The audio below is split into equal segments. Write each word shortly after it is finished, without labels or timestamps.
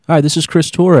Hi, this is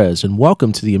Chris Torres, and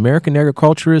welcome to the American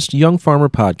Agriculturist Young Farmer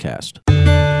Podcast.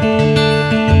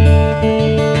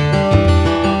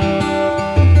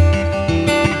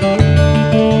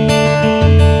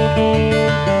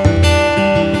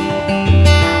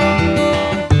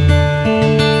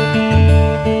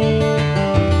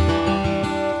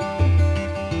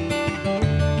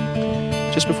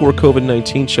 Just before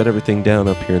COVID-19 shut everything down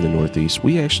up here in the Northeast,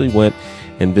 we actually went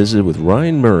and visited with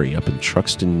Ryan Murray up in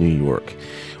Truxton, New York.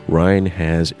 Ryan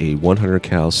has a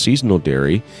 100-cow seasonal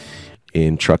dairy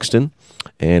in Truxton,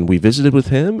 and we visited with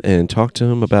him and talked to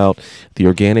him about the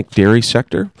organic dairy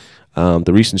sector,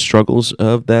 the recent struggles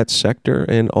of that sector,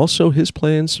 and also his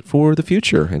plans for the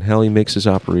future and how he makes his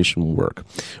operation work.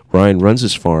 Ryan runs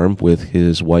his farm with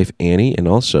his wife Annie and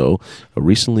also a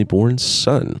recently born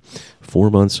son, 4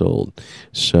 months old.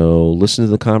 So listen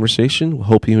to the conversation.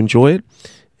 Hope you enjoy it.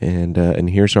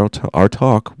 And here's our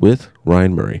talk with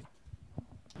Ryan Murray.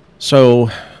 So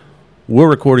we're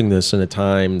recording this in a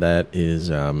time that is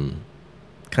kind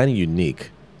of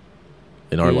unique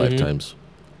in our lifetimes.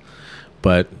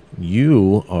 But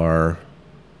you are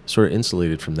sort of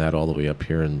insulated from that all the way up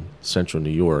here in central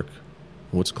New York.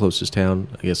 What's the closest town?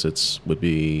 I guess would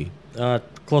be...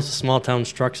 Closest small town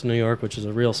is Truxton, New York, which is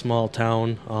a real small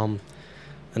town.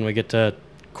 And we get to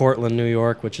Cortland, New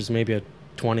York, which is maybe a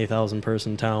 20,000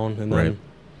 person town. And then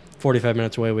 45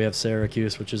 minutes away we have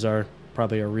Syracuse, which is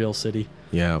probably a real city.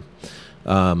 Yeah.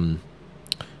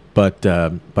 But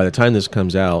by the time this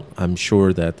comes out, I'm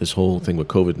sure that this whole thing with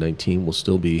COVID-19 will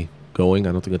still be going.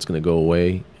 I don't think it's going to go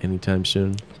away anytime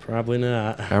soon. Probably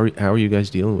not. How are you guys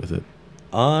dealing with it?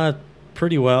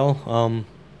 Pretty well.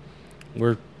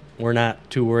 We're not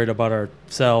too worried about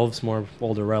ourselves. More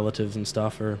older relatives and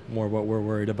stuff are more what we're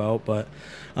worried about. But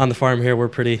on the farm here, we're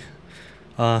pretty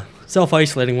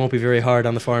self-isolating. Won't be very hard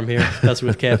on the farm here, especially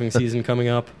with calving season coming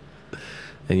up.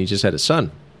 And you just had a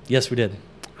son. Yes, we did.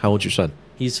 How old's your son?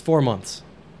 He's 4 months.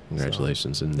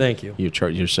 Congratulations. So, and thank you.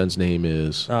 Your son's name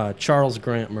is? Charles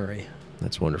Grant Murray.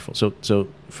 That's wonderful. So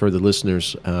for the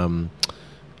listeners,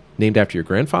 named after your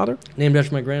grandfather? Named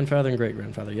after my grandfather and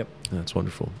great-grandfather, yep. That's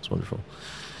wonderful. That's wonderful.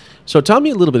 So tell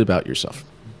me a little bit about yourself.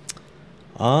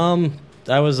 I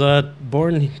was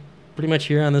born pretty much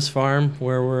here on this farm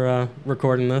where we're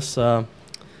recording this.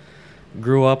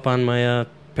 Grew up on my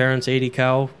parents'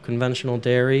 80-cow conventional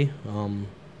dairy.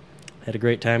 Had a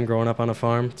great time growing up on a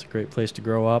farm. It's a great place to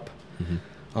grow up.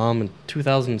 In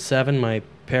 2007, my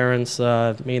parents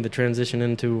made the transition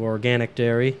into organic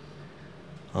dairy.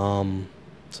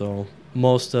 So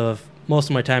most of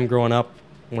my time growing up,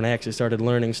 when I actually started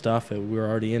learning stuff, we were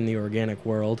already in the organic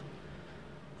world,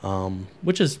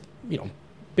 which is,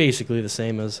 basically the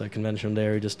same as a conventional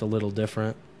dairy, just a little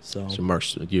different. So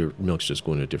your milk's just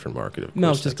going to a different market, of course.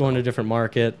 Milk's just going to a different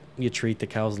market. You treat the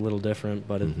cows a little different,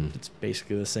 but it's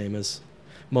basically the same as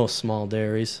most small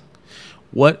dairies.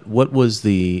 What was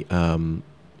the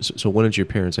so when did your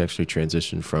parents actually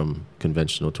transition from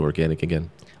conventional to organic again?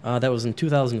 That was in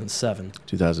 2007.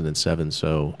 2007.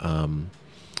 So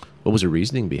what was the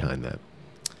reasoning behind that?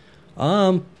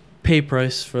 Pay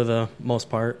price for the most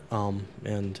part,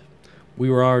 and we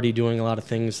were already doing a lot of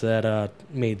things that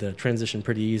made the transition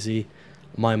pretty easy.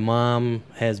 My mom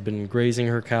has been grazing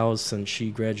her cows since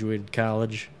she graduated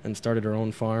college and started her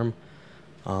own farm.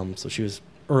 So she was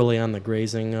early on the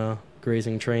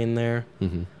grazing train there.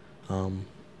 And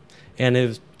it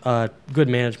was good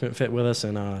management fit with us.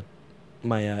 And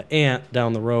my aunt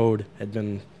down the road had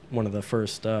been one of the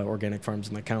first organic farms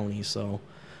in the county. So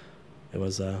it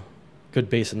was a good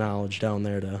base of knowledge down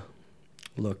there to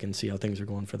look and see how things are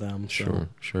going for them. Sure.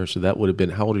 So that would have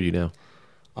been, how old are you now?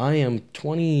 I am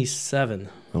 27.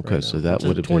 Okay, right so now. that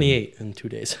would have 28 in 2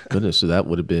 days. Goodness, so that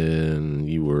would have been,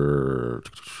 you were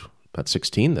about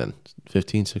 16 then,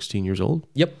 15, 16 years old?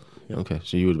 Yep. Okay,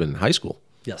 so you would have been in high school?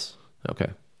 Yes. Okay,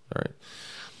 all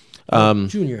right.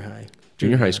 Junior high.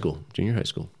 Junior high school,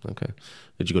 okay.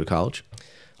 Did you go to college?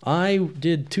 I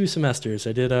did 2 semesters.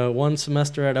 I did 1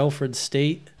 semester at Alfred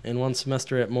State and 1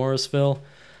 semester at Morrisville.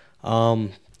 The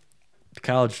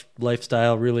college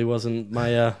lifestyle really wasn't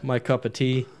my cup of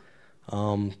tea,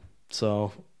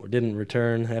 so we didn't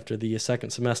return after the second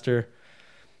semester.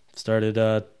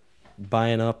 Started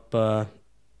buying up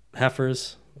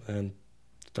heifers and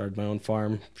started my own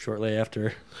farm shortly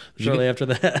after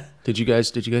that. Did you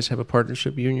guys have a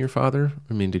partnership, you and your father?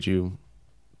 I mean, did you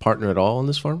partner at all on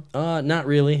this farm? Not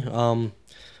really.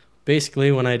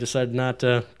 Basically, when I decided not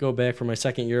to go back for my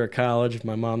second year of college,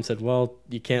 my mom said, well,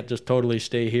 you can't just totally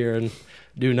stay here and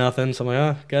do nothing. So I'm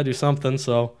like, gotta do something.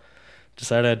 So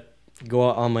decided I'd go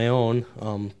out on my own.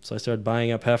 So I started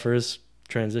buying up heifers,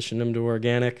 transitioned them to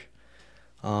organic.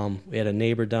 We had a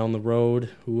neighbor down the road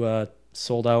who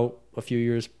sold out a few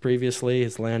years previously.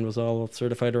 His land was all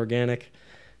certified organic,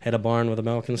 had a barn with a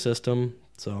milking system,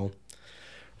 so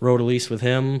wrote a lease with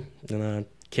him, and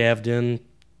calved in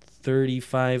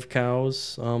 35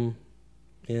 cows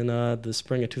in the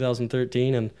spring of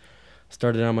 2013, and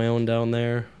started on my own down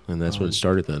there. And that's when it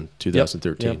started then,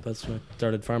 2013. Yep, that's when I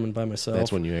started farming by myself.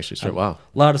 That's when you actually started. Wow.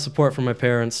 A lot of support from my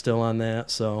parents still on that,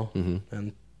 so Mm-hmm.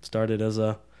 and started as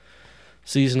a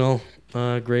seasonal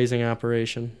grazing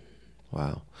operation.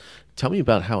 Wow. Tell me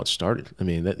about how it started. I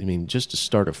mean, just to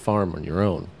start a farm on your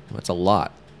own, that's a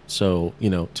lot. So,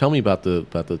 tell me about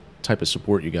the type of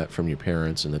support you got from your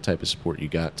parents and the type of support you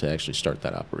got to actually start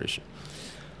that operation.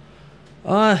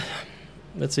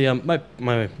 Let's see. My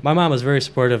mom was very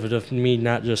supportive of me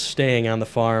not just staying on the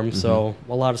farm, Mm-hmm. so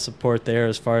a lot of support there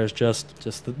as far as just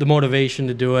the motivation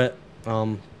to do it.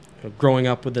 Growing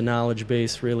up with the knowledge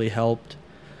base really helped.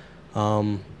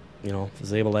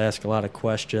 Was able to ask a lot of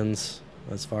questions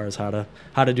as far as how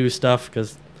to do stuff,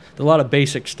 because there's a lot of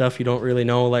basic stuff you don't really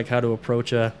know, like how to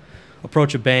approach a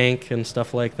bank and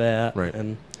stuff like that. Right.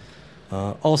 And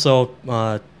also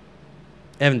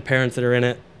having parents that are in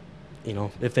it.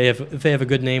 If they have a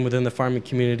good name within the farming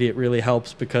community, it really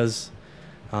helps, because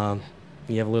you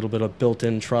have a little bit of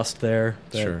built-in trust there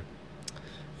that Sure.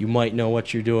 you might know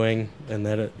what you're doing, and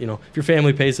that if your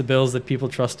family pays the bills, that people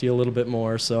trust you a little bit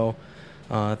more. So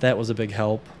that was a big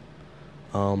help.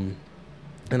 And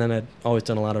then I'd always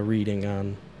done a lot of reading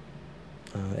on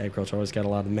agriculture. I always got a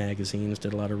lot of magazines,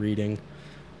 did a lot of reading,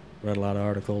 read a lot of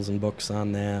articles and books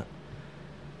on that.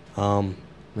 Now,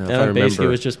 if And I I basically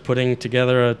remember, was just putting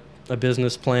together a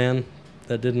business plan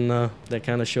that that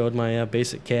kind of showed my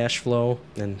basic cash flow,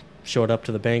 and showed up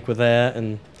to the bank with that.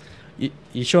 And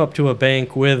you show up to a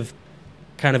bank with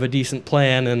kind of a decent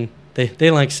plan, and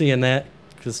they like seeing that,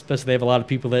 because especially they have a lot of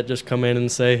people that just come in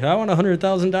and say, I want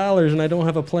 $100,000 and I don't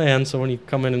have a plan. So when you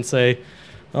come in and say,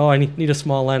 oh, I need a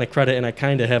small line of credit and I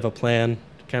kind of have a plan,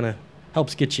 it kind of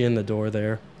helps get you in the door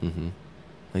there. mm-hmm.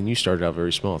 And you started out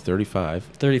very small, 35.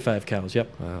 35 cows, yep.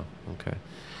 Wow. Okay.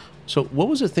 So, what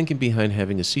was the thinking behind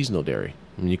having a seasonal dairy?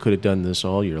 I mean, you could have done this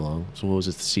all year long. So, what was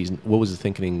the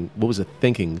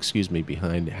thinking? Excuse me,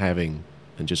 behind having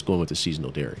and just going with the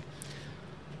seasonal dairy?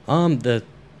 The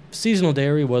seasonal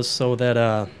dairy was so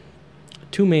that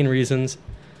two main reasons.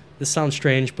 This sounds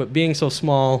strange, but being so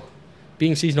small,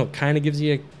 being seasonal kind of gives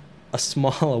you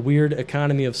a weird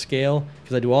economy of scale,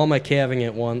 because I do all my calving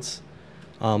at once.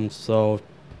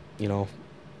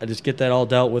 I just get that all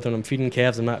dealt with when I'm feeding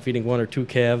calves. I'm not feeding 1 or 2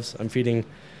 calves. I'm feeding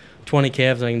 20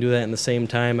 calves, and I can do that in the same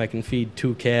time. I can feed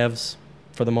 2 calves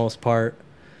for the most part.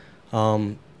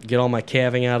 Get all my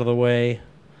calving out of the way.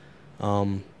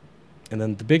 And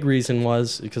then the big reason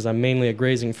was because I'm mainly a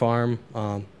grazing farm.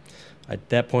 At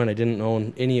that point, I didn't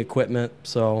own any equipment,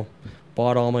 so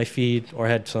bought all my feed, or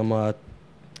had some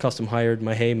custom hired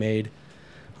my hay made.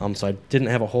 So I didn't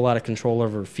have a whole lot of control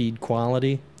over feed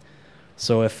quality.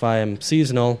 So if I'm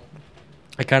seasonal,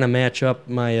 I kind of match up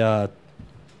my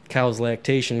cow's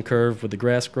lactation curve with the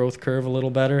grass growth curve a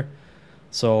little better,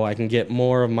 so I can get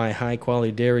more of my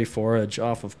high-quality dairy forage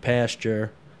off of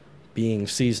pasture being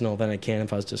seasonal than I can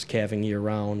if I was just calving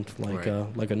year-round, like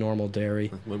a normal dairy.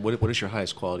 What does your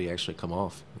highest quality actually come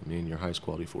off? I mean, your highest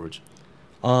quality forage?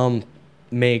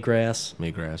 May grass.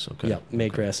 May grass, okay. Yeah, May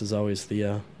grass is always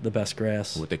the best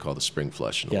grass. What they call the spring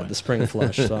flush. Yeah, the spring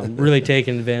flush. So I'm really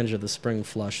taking advantage of the spring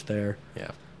flush there.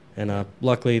 Yeah. And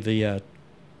luckily the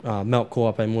milk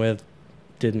co-op I'm with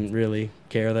didn't really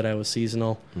care that I was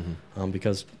seasonal,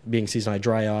 because being seasonal, I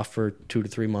dry off for 2 to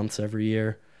 3 months every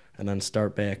year and then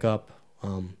start back up.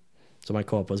 So my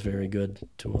co-op was very good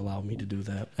to allow me to do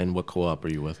that. And what co-op are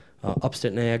you with?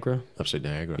 Upstate Niagara. Upstate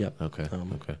Niagara. Yep. Okay.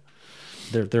 Okay.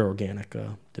 Their organic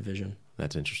division.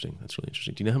 That's interesting. That's really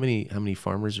interesting. Do you know how many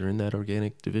farmers are in that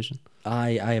organic division? I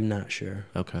am not sure.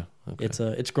 Okay.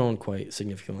 It's grown quite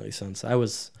significantly since. I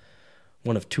was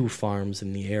one of 2 farms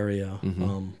in the area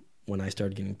when I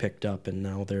started getting picked up, and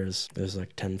now there's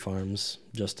like 10 farms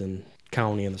just in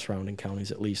county and the surrounding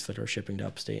counties at least that are shipping to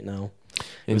upstate now.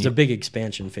 It was a big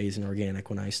expansion phase in organic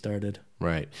when I started.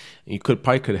 Right. You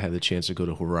probably could have had the chance to go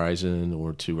to Horizon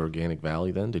or to Organic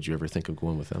Valley then. Did you ever think of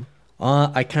going with them?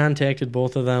 I contacted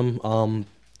both of them.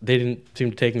 They didn't seem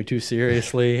to take me too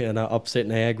seriously, and Upstate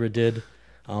Niagara did.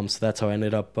 So that's how I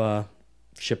ended up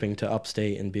shipping to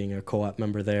Upstate and being a co-op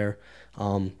member there.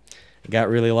 I got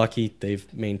really lucky.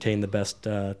 They've maintained the best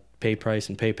pay price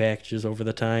and pay packages over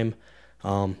the time.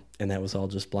 And that was all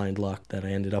just blind luck that I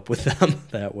ended up with them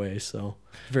that way. So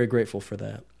very grateful for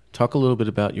that. Talk a little bit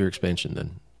about your expansion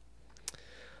then.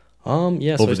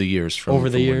 Yeah. Over the years. From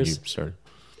when you started.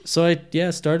 So I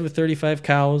started with 35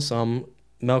 cows,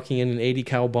 milking in an 80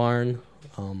 cow barn.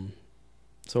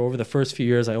 So over the first few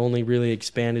years, I only really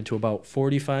expanded to about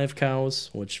 45 cows,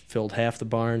 which filled half the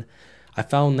barn. I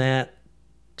found that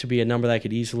to be a number that I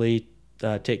could easily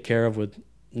take care of with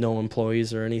no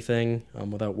employees or anything,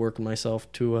 without working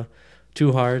myself too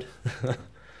hard.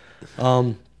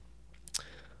 So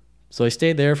I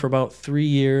stayed there for about 3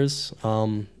 years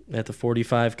at the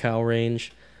 45 cow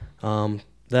range.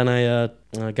 Then I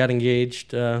got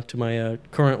engaged to my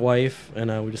current wife,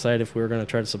 and we decided if we were going to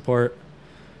try to support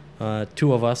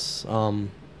two of us,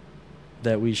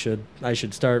 that I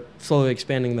should start slowly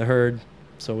expanding the herd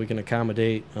so we can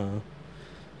accommodate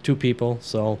 2 people.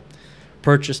 So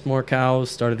purchased more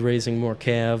cows, started raising more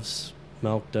calves,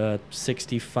 milked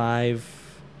 65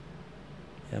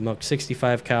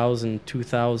 cows in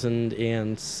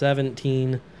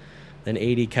 2017, then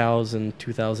 80 cows in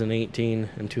 2018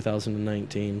 and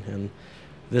 2019, and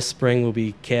this spring we'll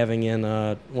be calving in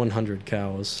 100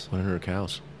 cows. 100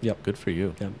 cows. Yep. Good for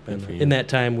you. Yep. Good And for you. in that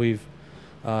time we've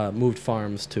moved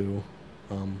farms too.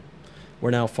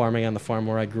 We're now farming on the farm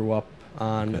where I grew up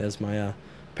on, Okay. as my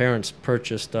parents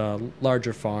purchased a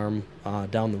larger farm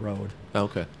down the road,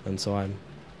 Okay. and so I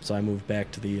moved back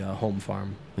to the home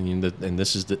farm. And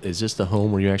this is this the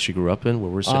home where you actually grew up in,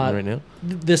 where we're sitting right now?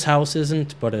 This house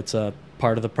isn't, but it's a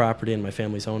part of the property, and my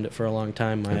family's owned it for a long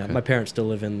time. Okay. My parents still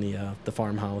live in the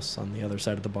farmhouse on the other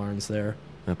side of the barns there.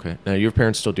 Okay. Now, your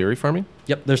parents still dairy farming?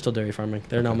 Yep, they're still dairy farming.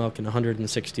 They're now Okay. milking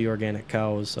 160 organic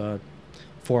cows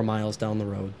 4 miles down the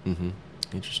road. Mm-hmm.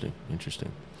 Interesting.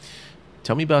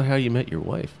 Tell me about how you met your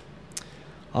wife.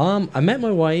 I met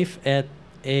my wife at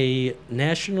a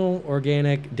National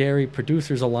Organic Dairy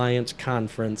Producers Alliance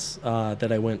conference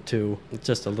that I went to. It's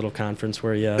just a little conference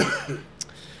where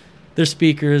there's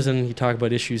speakers and you talk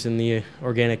about issues in the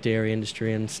organic dairy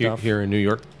industry and stuff. Here in New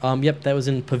York? Yep, that was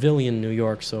in Pavilion, New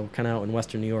York, so kind of out in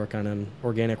western New York on an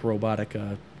organic robotic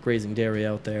grazing dairy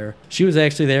out there. She was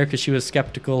actually there because she was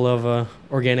skeptical of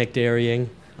organic dairying.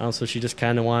 So she just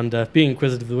kind of wanted to, being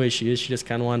inquisitive the way she is, she just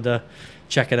kind of wanted to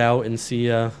check it out and see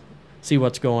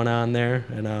what's going on there.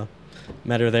 And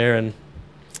met her there, and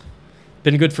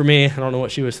been good for me. I don't know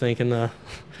what she was thinking,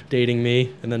 dating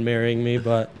me and then marrying me,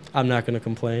 but I'm not going to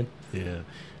complain. Yeah.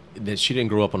 She didn't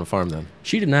grow up on a farm then?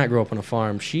 She did not grow up on a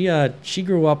farm. She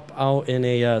grew up out in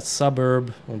a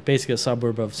suburb, basically a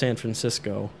suburb of San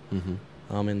Francisco,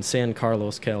 Mm-hmm. in San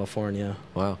Carlos, California.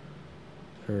 Wow.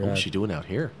 Her, What was she doing out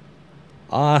here?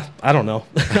 I don't know.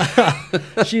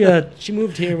 She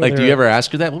moved here. With Like, her, do you ever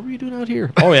ask her that? What were you doing out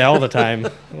here? Oh yeah, all the time.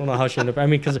 I don't know how she ended up. I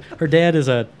mean, because her dad is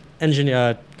a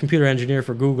computer engineer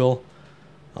for Google,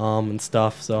 and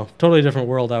stuff. So totally different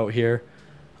world out here.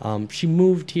 She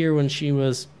moved here when she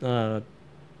was 15.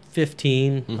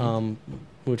 Mhm.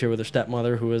 Moved here with her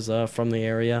stepmother, who was from the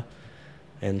area,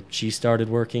 and she started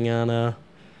working on a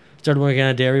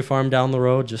dairy farm down the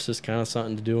road, just as kind of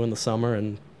something to do in the summer,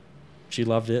 and she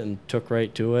loved it and took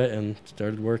right to it and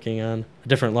started working on a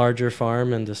different, larger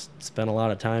farm and just spent a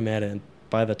lot of time at it. And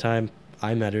by the time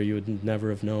I met her, you would never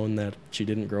have known that she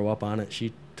didn't grow up on it.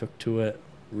 She took to it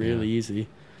really easy.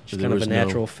 She's there kind of was a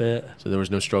natural fit. So there was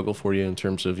no struggle for you in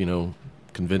terms of,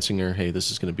 convincing her, hey,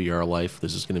 this is going to be our life.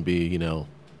 This is going to be,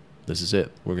 this is it.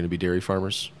 We're going to be dairy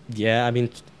farmers. Yeah,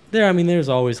 there's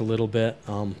always a little bit.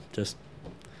 Just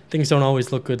things don't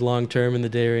always look good long term in the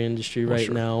dairy industry right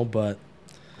sure. now, but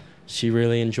she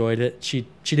really enjoyed it. She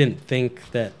didn't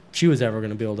think that she was ever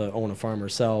going to be able to own a farm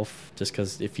herself, just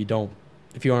because if you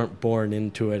aren't born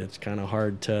into it, it's kind of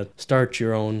hard to start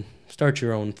your own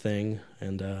thing.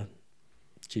 And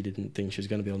she didn't think she was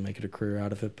going to be able to make it a career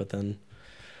out of it. But then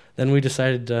we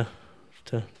decided to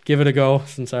give it a go,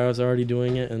 since I was already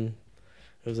doing it, and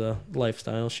it was a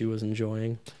lifestyle she was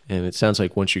enjoying. And it sounds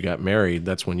like once you got married,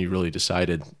 that's when you really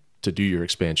decided to do your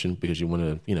expansion, because you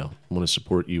want to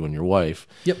support you and your wife.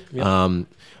 Yep.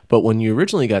 But when you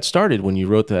originally got started, when you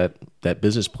wrote that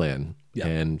business plan, Yep.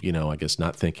 and I guess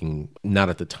not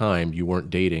at the time, you weren't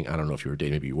dating. I don't know if you were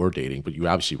dating, maybe you were dating, but you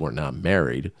obviously weren't not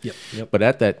married. Yep. But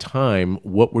at that time,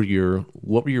 what were your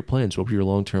plans? What were your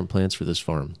long-term plans for this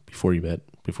farm before you met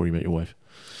your wife?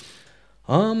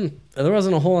 There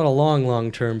wasn't a whole lot of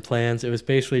long-term plans. It was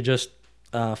basically just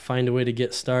find a way to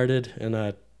get started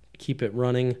and keep it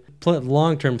running.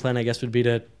 Long-term plan, I guess, would be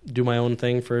to do my own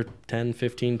thing for 10,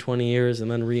 15, 20 years and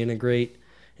then reintegrate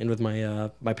in with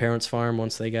my parents' farm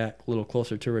once they got a little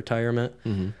closer to retirement.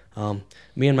 Mm-hmm.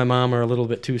 Me and my mom are a little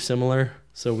bit too similar,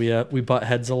 so we butt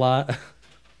heads a lot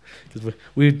because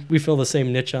we fill the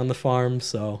same niche on the farm.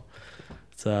 So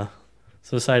it's so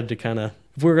decided to kind of,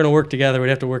 if we were going to work together, we'd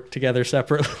have to work together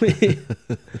separately,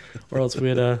 or else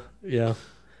we'd have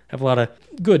have a lot of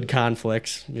good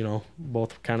conflicts.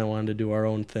 Both kind of wanted to do our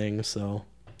own thing, so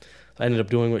I ended up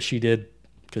doing what she did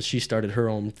because she started her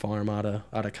own farm out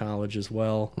of college as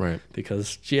well. Right.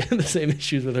 Because she had the same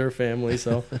issues with her family,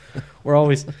 so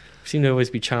we seem to always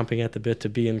be chomping at the bit to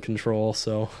be in control.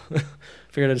 So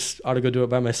figured I just ought to go do it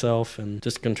by myself and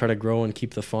just gonna try to grow and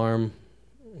keep the farm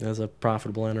as a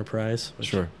profitable enterprise.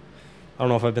 Sure. I don't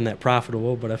know if I've been that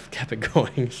profitable, but I've kept it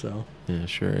going. So yeah,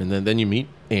 sure. And then you meet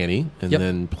Annie, and Yep.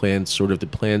 then the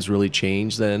plans really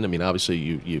change. Then I mean, obviously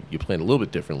you plan a little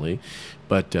bit differently,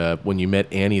 but when you met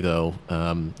Annie, though,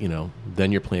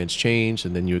 then your plans changed,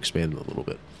 and then you expanded a little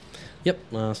bit. Yep,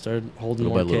 started holding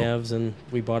Little by more little. calves, and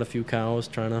we bought a few cows,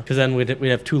 because then we'd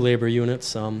have 2 labor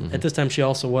units. At this time, she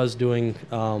also was doing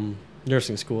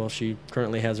nursing school. She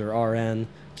currently has her RN,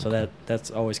 so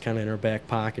that's always kind of in her back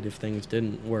pocket if things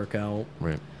didn't work out.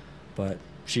 Right. But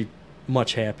she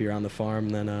much happier on the farm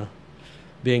than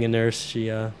being a nurse. She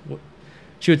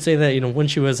would say that when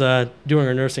she was doing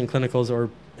her nursing clinicals or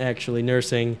actually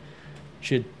nursing,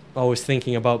 she'd always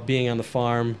thinking about being on the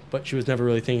farm, but she was never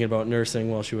really thinking about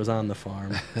nursing while she was on the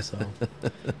farm.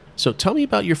 So tell me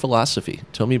about your philosophy.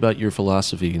 Tell me about your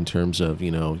philosophy in terms of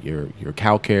your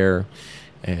cow care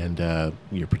and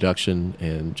your production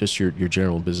and just your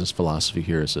general business philosophy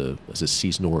here as a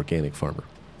seasonal organic farmer.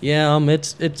 Yeah,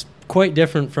 it's quite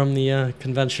different from the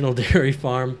conventional dairy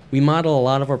farm. We model a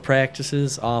lot of our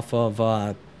practices off of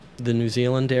the New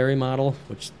Zealand dairy model,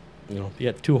 which you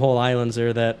have 2 whole islands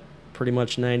there that pretty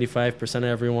much 95% of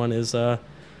everyone is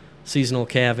seasonal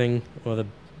calving with a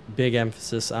big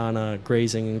emphasis on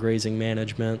grazing and grazing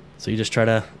management. So you just try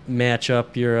to match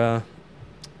up your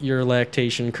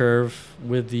lactation curve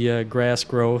with the grass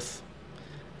growth,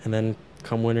 and then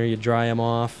come winter you dry them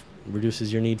off. It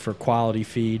reduces your need for quality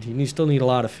feed. You still need a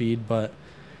lot of feed, but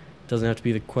it doesn't have to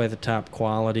be quite the top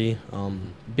quality.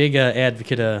 Big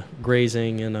advocate of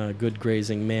grazing and good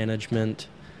grazing management.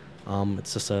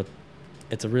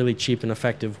 It's a really cheap and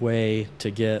effective way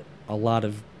to get a lot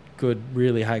of good,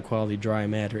 really high-quality dry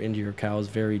matter into your cows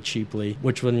very cheaply,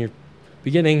 which when you're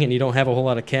beginning and you don't have a whole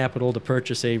lot of capital to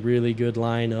purchase a really good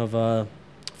line of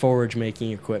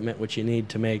forage-making equipment, which you need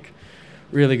to make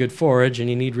really good forage, and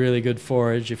you need really good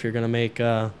forage if you're going to make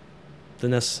the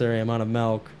necessary amount of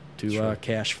milk to Sure.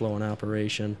 cash flow an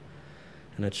operation.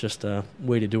 And it's just a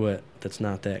way to do it that's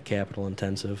not that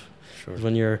capital-intensive. Sure.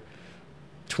 When you're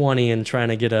 20 and trying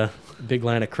to get a big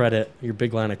line of credit, your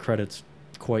big line of credit's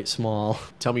quite small.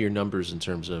 Tell me your numbers in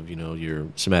terms of your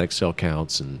somatic cell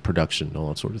counts and production and all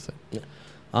that sort of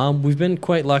thing. We've been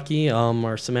quite lucky.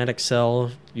 Our somatic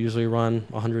cell usually run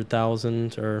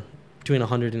 100,000 or between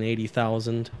 100 and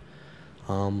 80,000.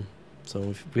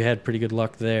 So we had pretty good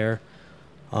luck there.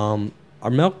 Our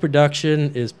milk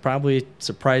production is probably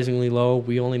surprisingly low.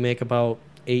 We only make about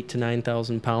 8,000 to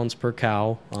 9,000 pounds per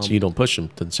cow. So you don't push them.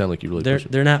 Doesn't sound like you really push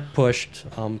them. They're not pushed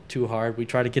too hard. We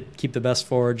try to keep the best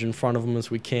forage in front of them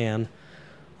as we can.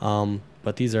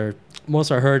 But most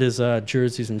of our herd is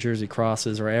Jerseys and Jersey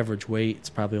crosses. Our average weight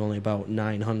is probably only about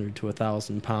 900 to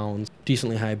 1,000 pounds.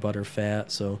 Decently high butter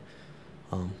fat. So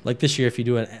like this year, if you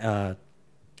do a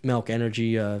milk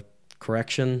energy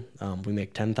correction, we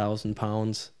make 10,000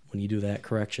 pounds when you do that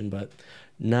correction, but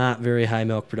not very high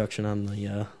milk production on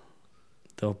the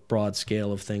broad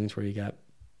scale of things where you got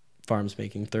farms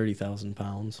making 30,000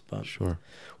 pounds. But Sure.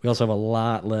 we also have a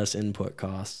lot less input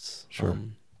costs. Sure.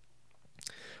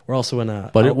 We're also in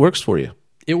a... But it works for you.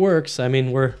 It works. I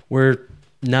mean, we're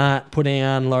not putting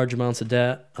on large amounts of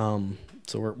debt, so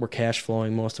we're cash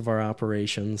flowing most of our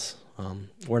operations.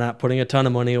 We're not putting a ton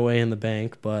of money away in the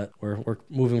bank, but we're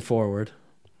moving forward.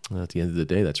 At the end of the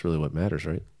day, that's really what matters,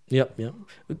 right? Yep.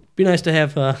 It'd be nice to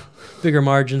have bigger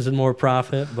margins and more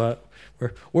profit, but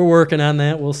we're working on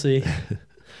that. We'll see.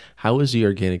 How is the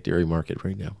organic dairy market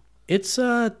right now? It's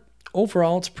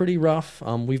overall it's pretty rough.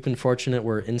 We've been fortunate;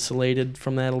 we're insulated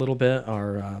from that a little bit.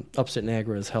 Our Upstate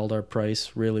Niagara has held our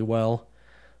price really well.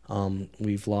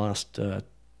 We've lost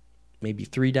maybe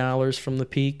 $3 from the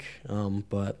peak,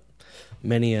 but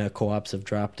many co-ops have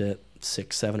dropped it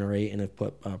 6, 7, or 8 and have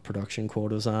put production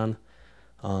quotas on.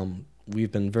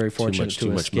 We've been very fortunate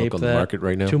to escape milk on that. the market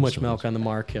right now. Too much milk on the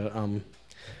market.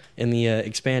 In the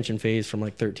expansion phase from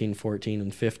like 13, 14,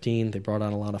 and 15, they brought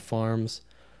on a lot of farms,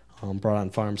 brought on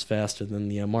farms faster than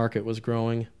the market was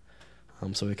growing.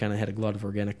 So we kind of had a glut of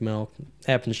organic milk.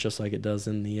 Happens just like it does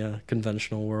in the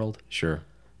conventional world. Sure.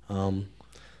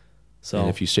 So And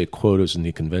if you say quotas in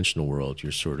the conventional world,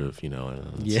 you're sort of,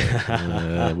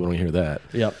 yeah. we don't hear that.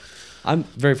 Yep. I'm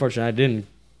very fortunate. I didn't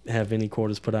have any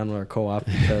quotas put on our co-op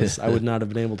because I would not have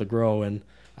been able to grow, and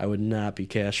I would not be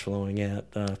cash flowing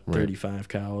at 35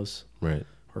 cows. Right.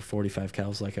 or 45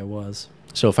 cows like I was.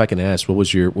 So if I can ask, what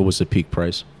was the peak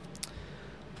price?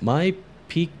 My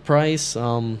peak price,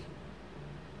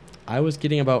 I was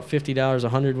getting about $50 a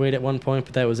hundredweight at one point,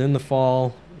 but that was in the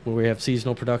fall where we have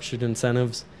seasonal production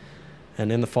incentives. And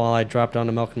in the fall, I dropped down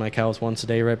to milking my cows once a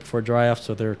day right before dry off,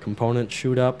 so their components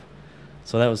shoot up.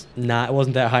 So that was it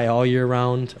wasn't that high all year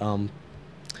round.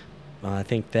 I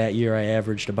think that year I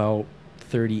averaged about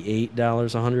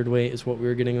 $38 a hundredweight is what we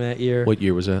were getting that year. What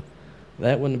year was that?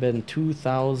 That would have been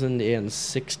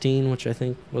 2016, which I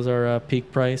think was our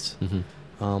peak price.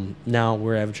 Mm-hmm. Now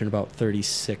we're averaging about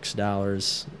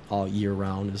 $36 all year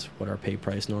round is what our pay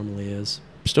price normally is.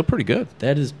 Still pretty good.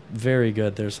 That is very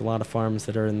good. There's a lot of farms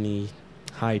that are in the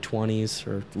high 20s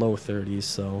or low 30s.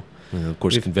 So of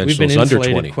course, we've conventional been is under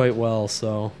insulated 20. quite well.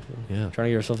 So Yeah, trying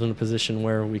to get ourselves in a position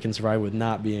where we can survive with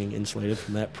not being insulated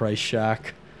from that price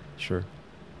shock. sure.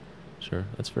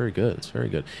 That's very good. It's very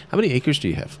good. How many acres do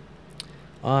you have?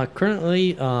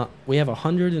 Currently, we have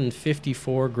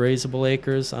 154 grazable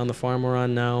acres on the farm we're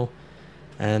on now,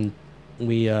 and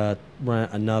we rent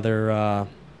another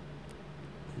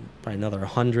probably another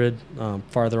 100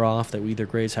 farther off that we either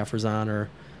graze heifers on or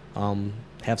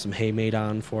have some hay made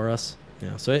on for us.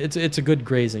 Yeah, so it's a good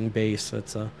grazing base.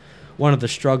 It's one of the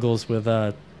struggles with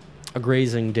a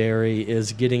grazing dairy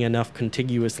is getting enough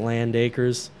contiguous land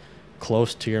acres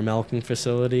close to your milking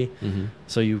facility, Mm-hmm.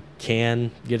 so you can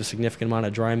get a significant amount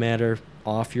of dry matter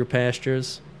off your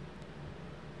pastures.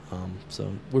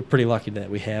 So we're pretty lucky that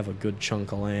we have a good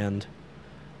chunk of land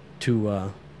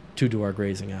to do our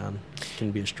grazing on. It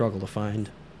can be a struggle to find.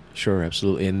 Sure,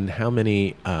 absolutely. And how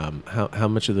many? How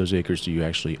much of those acres do you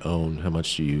actually own? How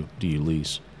much do you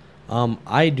lease?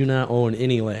 I do not own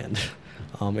any land.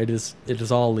 It is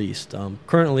all leased.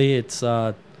 Currently, it's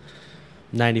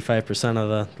 95% of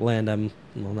the land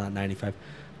not 95.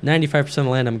 95% of the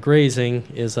land I'm grazing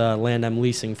is land I'm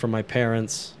leasing from my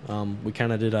parents. We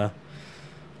kind of did a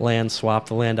land swap.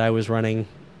 The land I was running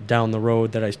down the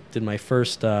road that I did my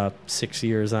first 6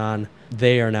 years on,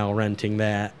 they are now renting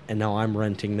that, and now I'm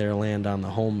renting their land on the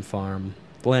home farm.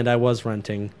 The land I was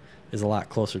renting is a lot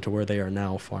closer to where they are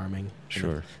now farming.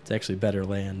 Sure. It's actually better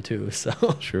land, too.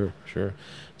 So Sure.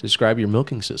 Describe your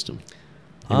milking system.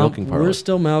 Your milking parlor. we're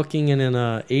still milking in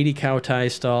an 80 cow tie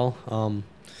stall.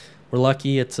 We're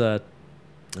lucky. It's owe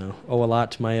a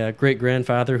lot to my great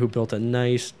grandfather who built a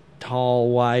nice,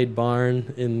 tall, wide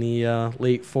barn in the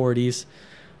late 40s.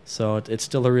 So it's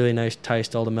still a really nice tie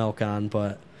stall to milk on.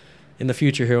 But in the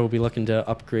future here, we'll be looking to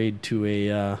upgrade to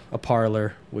a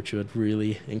parlor, which would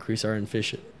really increase our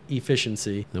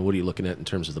efficiency. Now, what are you looking at in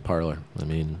terms of the parlor? I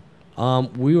mean,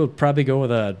 We would probably go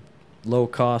with a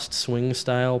low-cost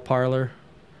swing-style parlor,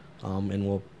 and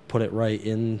we'll put it right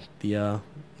in the.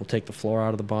 We'll take the floor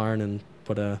out of the barn and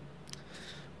put a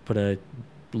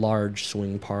large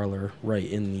swing parlor right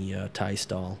in the tie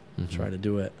stall. Mm-hmm. Try to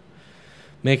do it,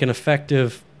 make an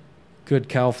effective, good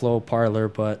cow flow parlor,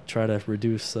 but try to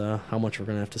reduce how much we're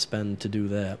going to have to spend to do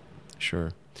that.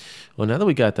 sure. Well, now that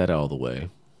we got that out of the way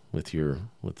with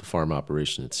the farm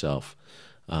operation itself,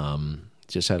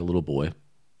 just had a little boy.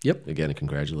 Yep. Again,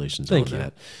 congratulations Thank on you.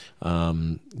 that.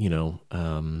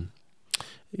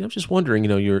 I'm just wondering.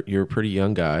 You're a pretty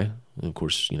young guy. And of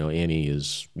course, Annie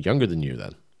is younger than you.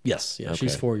 Then Yes. Yeah. Okay.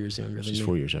 She's 4 years younger than me. she's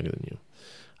 4 years younger than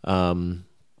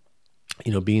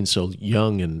you. Being so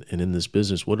young and in this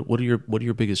business, what are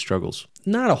your biggest struggles?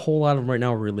 Not a whole lot of them right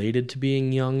now related to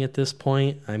being young at this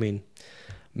point. I mean,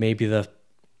 maybe the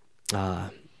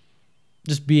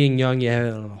just being young, you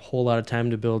have a whole lot of time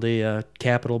to build a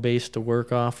capital base to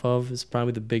work off of is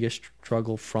probably the biggest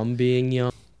struggle from being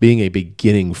young. Being a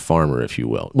beginning farmer, if you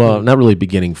will. Well, not really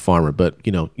beginning farmer, but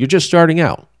you're just starting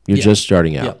out. You're Yeah. just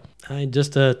starting out.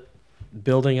 Yep.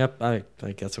 Building up, I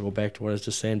guess I'll go back to what I was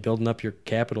just saying. Building up your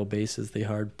capital base is the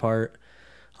hard part.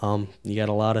 You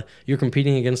got you're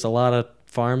competing against a lot of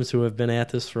farms who have been at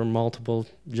this for multiple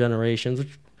generations,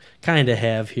 which kind of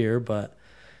have here,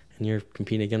 and you're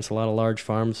competing against a lot of large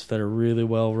farms that are really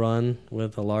well run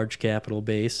with a large capital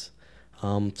base.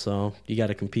 So you got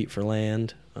to compete for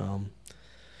land.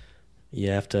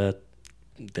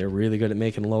 They're really good at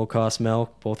making low cost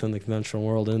milk, both in the conventional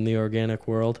world and the organic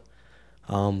world.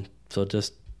 So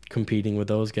just competing with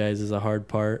those guys is a hard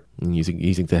part. And you think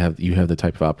you have the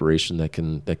type of operation that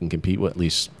can compete with, at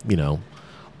least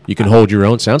you can hold your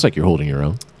own. Sounds like you're holding your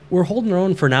own. We're holding our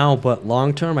own for now, but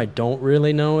long term, I don't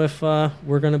really know if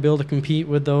we're going to be able to compete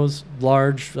with those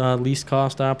large least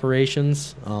cost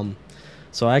operations.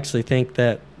 So I actually think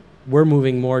that we're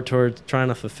moving more towards trying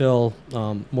to fulfill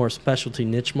more specialty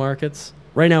niche markets.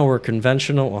 Right now, we're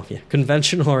conventional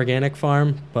organic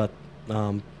farm, but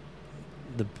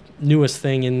newest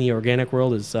thing in the organic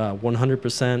world is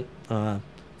 100%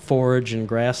 forage and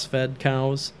grass-fed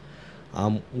cows.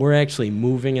 We're actually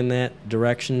moving in that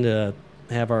direction to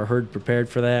have our herd prepared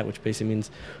for that, which basically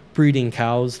means breeding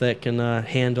cows that can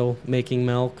handle making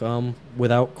milk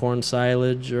without corn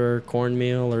silage or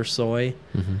cornmeal or soy.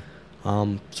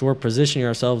 So we're positioning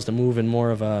ourselves to move in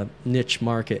more of a niche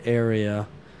market area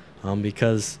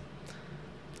because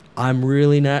I'm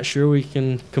really not sure we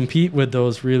can compete with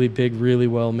those really big, really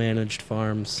well-managed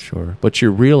farms. Sure. But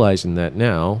you're realizing that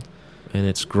now, and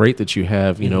it's great that you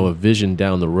have, a vision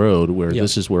down the road where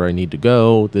this is where I need to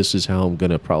go. This is how I'm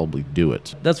going to probably do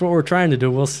it. That's what we're trying to do.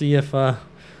 We'll see if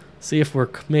we're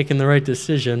making the right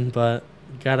decision, but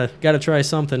gotta try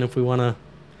something if we want to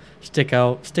stick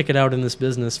it out in this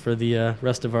business for the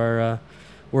rest of our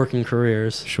working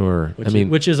careers. Sure.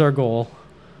 Which is our goal.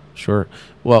 Sure.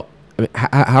 Well,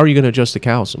 how are you going to adjust the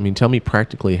cows? Tell me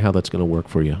practically how that's going to work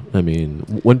for you.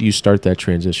 When do you start that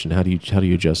transition? How do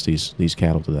you adjust these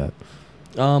cattle to that?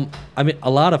 A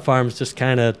lot of farms just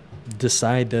kind of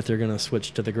decide that they're going to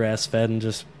switch to the grass-fed and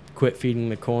just quit feeding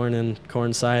the corn and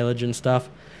corn silage and stuff.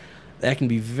 That can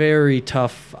be very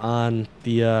tough on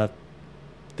the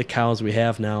cows we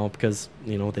have now because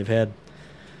they've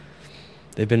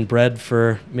been bred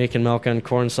for making milk on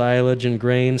corn silage and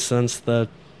grain since the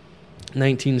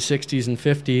 1960s and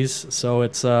 50s, so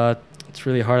it's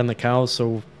really hard on the cows.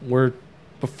 So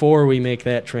before we make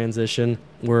that transition,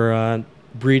 we're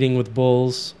breeding with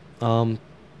bulls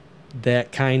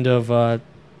that kind of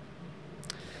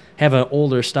have an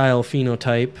older style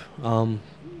phenotype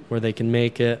where they can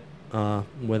make it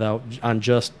on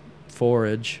just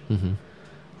forage.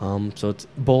 So it's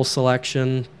bull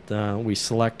selection. We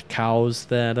select cows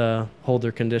that hold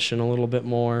their condition a little bit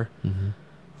more.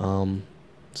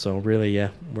 So really,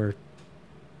 we're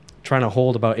trying to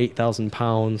hold about 8,000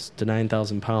 pounds to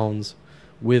 9,000 pounds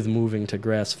with moving to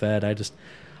grass-fed. I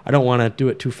don't want to do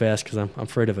it too fast because I'm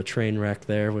afraid of a train wreck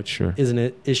there, which isn't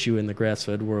an issue in the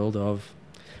grass-fed world of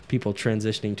people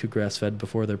transitioning to grass-fed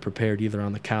before they're prepared either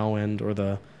on the cow end or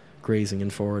the grazing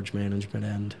and forage management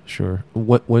end. Sure.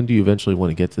 When do you eventually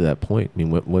want to get to that point?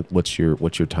 What's your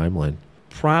timeline?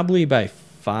 Probably by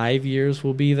 5 years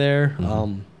we'll be there.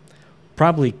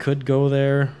 Probably could go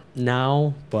there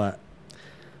now, but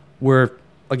we're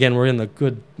in the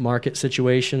good market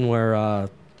situation where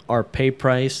our pay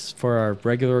price for our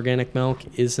regular organic milk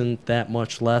isn't that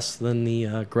much less than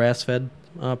the grass-fed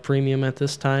premium at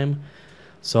this time.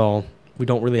 So we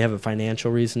don't really have a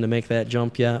financial reason to make that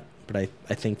jump yet, but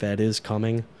I think that is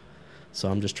coming. So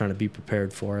I'm just trying to be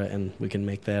prepared for it, and we can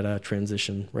make that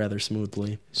transition rather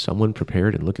smoothly. Someone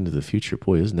prepared and looking to the future.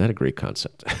 Boy, isn't that a great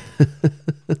concept?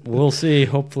 We'll see.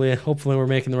 Hopefully we're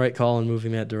making the right call and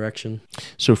moving that direction.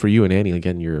 So for you and Annie,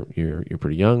 again, you're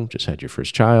pretty young. Just had your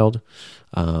first child.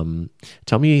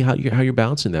 Tell me how you're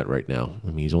balancing that right now.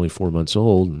 He's only 4 months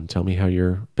old, and tell me how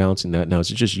you're balancing that now. Is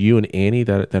it just you and Annie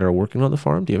that are working on the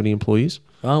farm? Do you have any employees?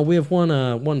 We have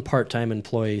one part-time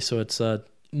employee, so it's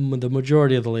the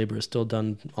majority of the labor is still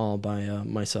done all by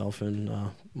myself and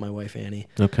my wife Annie.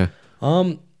 Okay.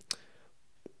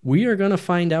 We are gonna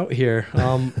find out here.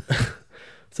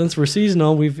 Since we're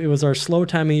seasonal, it was our slow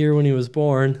time of year when he was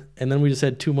born, and then we just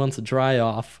had 2 months of dry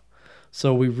off.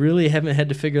 So we really haven't had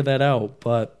to figure that out.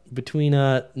 But between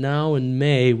now and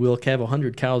May, we'll have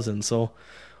 100 cows in, so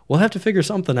we'll have to figure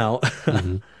something out.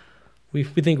 We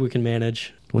think we can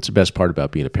manage. What's the best part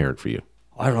about being a parent for you?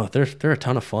 I don't know. They're a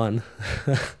ton of fun.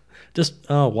 Just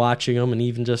watching them, and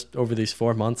even just over these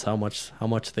 4 months, how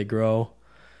much they grow.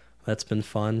 That's been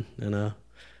fun, and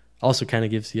also kind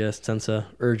of gives you a sense of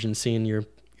urgency in your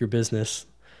business.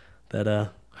 That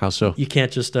how so? You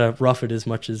can't just rough it as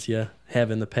much as you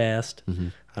have in the past.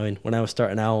 When I was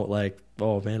starting out,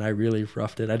 oh man, I really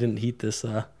roughed it. I didn't heat this.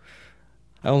 I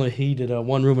only heated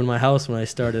one room in my house when I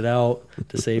started out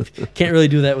to save. Can't really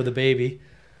do that with a baby.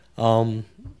 And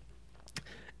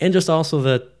just also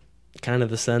the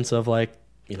sense of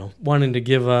wanting to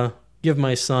give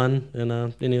my son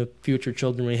and any future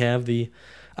children we have the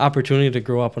opportunity to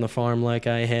grow up on a farm like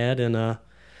I had, and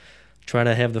try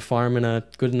to have the farm in a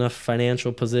good enough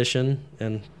financial position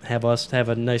and have us have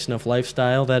a nice enough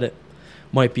lifestyle that it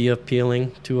might be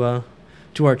appealing to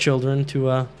our children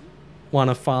to want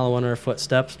to follow in our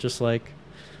footsteps, just like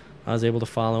I was able to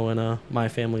follow in my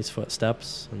family's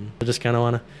footsteps. And I just kind of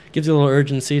want to gives you a little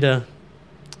urgency to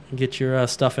get your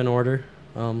stuff in order.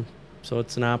 So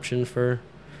it's an option for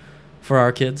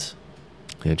our kids.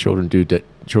 Yeah, children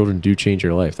do change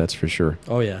your life. That's for sure.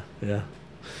 Oh yeah.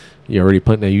 You already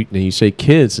plan. Now you say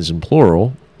kids is in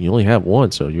plural. You only have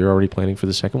one, so you're already planning for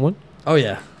the second one. Oh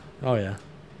yeah.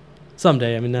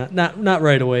 Someday. Not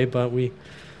right away, but we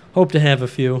hope to have a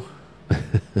few.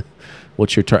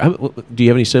 What's your do you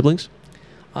have any siblings?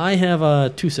 I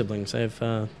have 2 siblings. I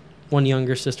have one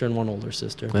younger sister and one older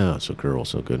sister. Oh, so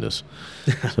girls, oh goodness.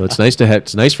 So it's nice to have.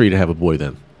 It's nice for you to have a boy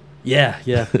then. Yeah.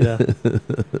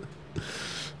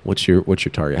 What's your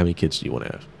target? How many kids do you want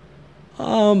to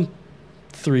have?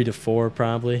 3 to 4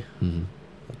 probably. Mm-hmm.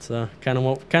 That's kind of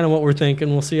what we're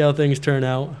thinking. We'll see how things turn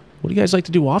out. What do you guys like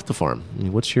to do off the farm? I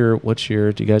mean, what's your?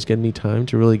 Do you guys get any time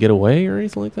to really get away or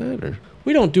anything like that? Or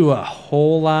We don't do a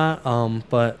whole lot,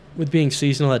 but with being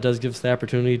seasonal, that does give us the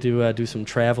opportunity to do some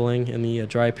traveling in the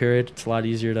dry period. It's a lot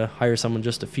easier to hire someone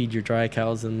just to feed your dry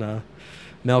cows and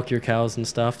milk your cows and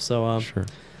stuff. So, sure.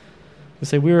 I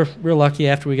say we were lucky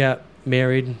after we got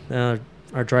married.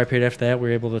 Our dry period after that, we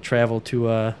were able to travel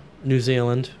to New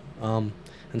Zealand and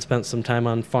spent some time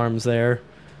on farms there,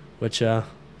 which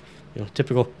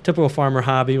typical farmer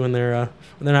hobby when they're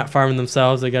not farming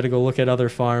themselves, they got to go look at other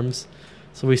farms.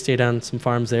 So we stayed on some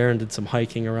farms there and did some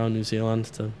hiking around New Zealand.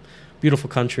 It's a beautiful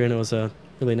country, and it was a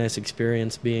really nice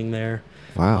experience being there.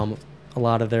 Wow. A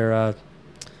lot of their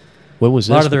when was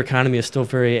a lot this? of their economy is still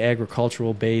very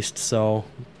agricultural based. So,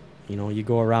 you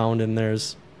go around and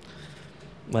there's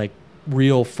like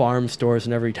real farm stores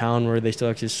in every town where they still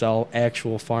actually sell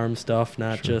actual farm stuff,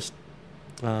 not Sure. just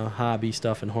hobby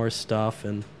stuff and horse stuff.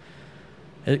 And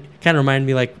it kind of reminded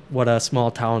me like what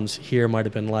small towns here might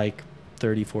have been like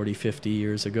 30, 40, 50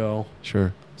 years ago.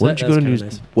 Sure. So When did you go to that's kinda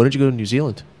nice. When did you go to New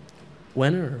Zealand?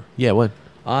 When or? Yeah, when?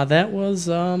 That was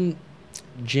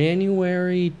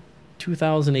January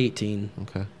 2018,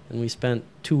 Okay. and we spent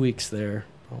 2 weeks there.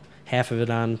 Well, half of it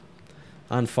on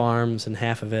farms and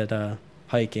half of it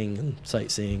hiking and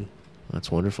sightseeing.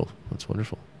 That's wonderful. That's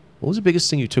wonderful. What was the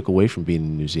biggest thing you took away from being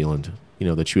in New Zealand?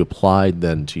 That you applied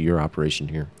then to your operation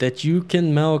here? That you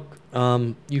can milk,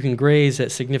 you can graze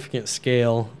at significant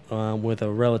scale with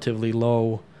a relatively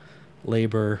low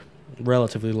labor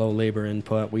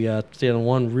input. We stayed on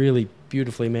one really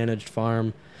beautifully managed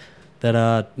farm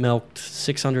that milked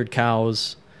 600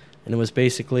 cows, and it was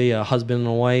basically a husband and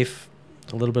a wife,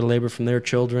 a little bit of labor from their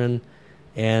children,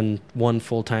 and one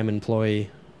full-time employee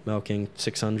milking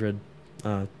 600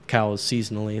 cows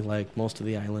seasonally, like most of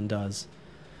the island does.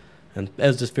 And it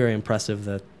was just very impressive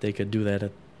that they could do that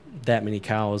at that many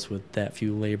cows with that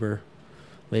few labor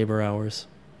hours.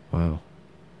 Wow.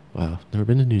 Never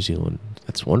been to New Zealand.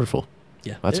 That's wonderful.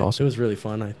 Yeah, That's awesome. It was really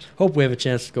fun. I hope we have a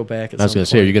chance to go back. I was going to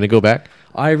say, are you going to go back?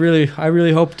 I really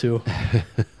hope to.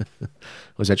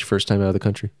 Was that your first time out of the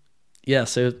country? Yeah,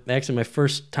 so actually my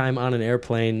first time on an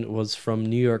airplane was from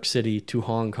New York City to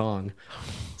Hong Kong.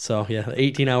 So yeah,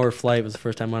 18-hour flight was the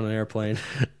first time on an airplane.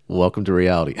 Welcome to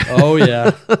reality. Oh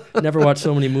yeah, never watched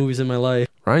so many movies in my life.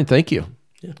 Ryan, thank you.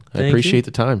 Yeah, I appreciate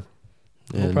the time.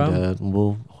 No problem.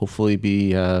 We'll hopefully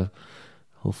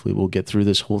we'll get through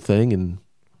this whole thing, and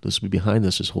this will be behind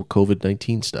us, this whole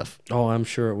COVID-19 stuff. Oh, I'm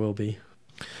sure it will be.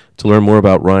 To learn more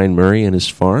about Ryan Murray and his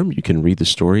farm, you can read the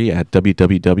story at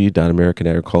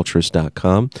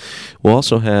www.americanagriculturist.com. We'll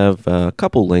also have a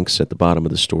couple links at the bottom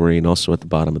of the story and also at the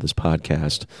bottom of this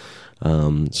podcast.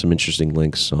 Some interesting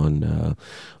links on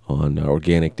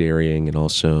organic dairying and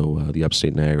also the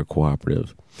Upstate Niagara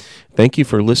Cooperative. Thank you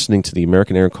for listening to the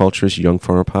American Agriculturist Young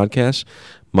Farmer Podcast.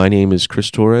 My name is Chris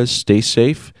Torres. Stay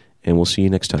safe, and we'll see you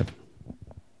next time.